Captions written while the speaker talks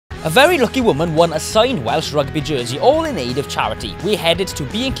A very lucky woman won a signed Welsh Rugby jersey, all in aid of charity. We headed to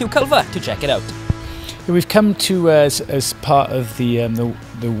B&Q Culverhouse to check it out. We've come to as part of the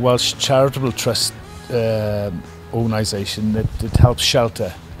Welsh Charitable Trust organisation that helps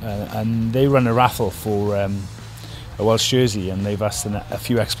Shelter, and they run a raffle for a Welsh jersey, and they've asked a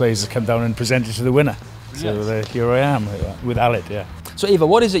few ex-players to come down and present it to the winner. So here I am with Aled, yeah. So Eva,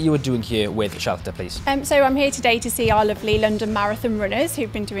 what is it you were doing here with Shelter, please? So I'm here today to see our lovely London Marathon runners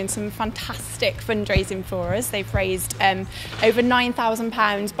who've been doing some fantastic fundraising for us. They've raised over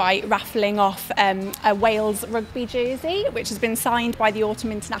 £9,000 by raffling off a Wales Rugby jersey, which has been signed by the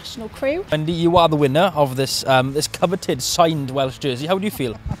Autumn International crew. Wendy, you are the winner of this this coveted signed Welsh jersey. How do you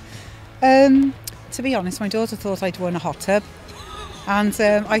feel? To be honest, my daughter thought I'd won a hot tub, and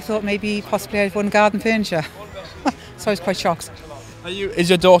I thought maybe possibly I'd won garden furniture. So I was quite shocked. Is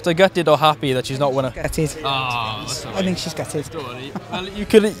your daughter gutted or happy that she's not won a... Gutted. Oh, I think she's gutted. Don't worry. Well, you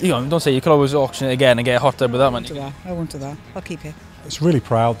could, don't say, you could always auction it again and get a hot tub with that money. I won't do that. I'll keep it. It's really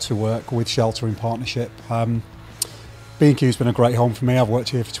proud to work with Shelter in partnership. B&Q's been a great home for me. I've worked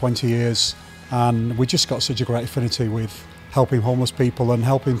here for 20 years, and we just got such a great affinity with helping homeless people and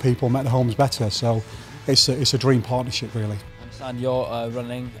helping people make their homes better. So it's a dream partnership, really. And you're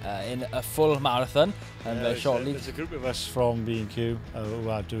running in a full marathon very shortly. There's a group of us from B&Q who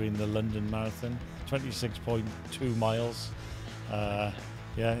are doing the London Marathon, 26.2 miles.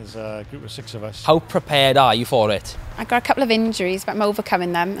 There's a group of 6 of us. How prepared are you for it? I've got a couple of injuries, but I'm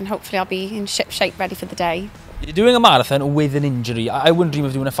overcoming them, and hopefully I'll be in ship shape ready for the day. You're doing a marathon with an injury. I wouldn't dream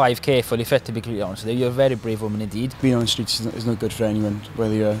of doing a 5k fully fit, to be completely honest with you. You're a very brave woman indeed. Being on the streets is not good for anyone,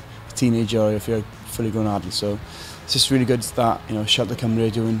 whether you're a teenager or if you're a fully grown adult. So it's just really good that Shelter Cymru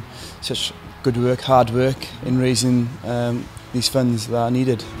are doing such good work, hard work in raising these funds that are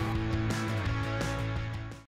needed.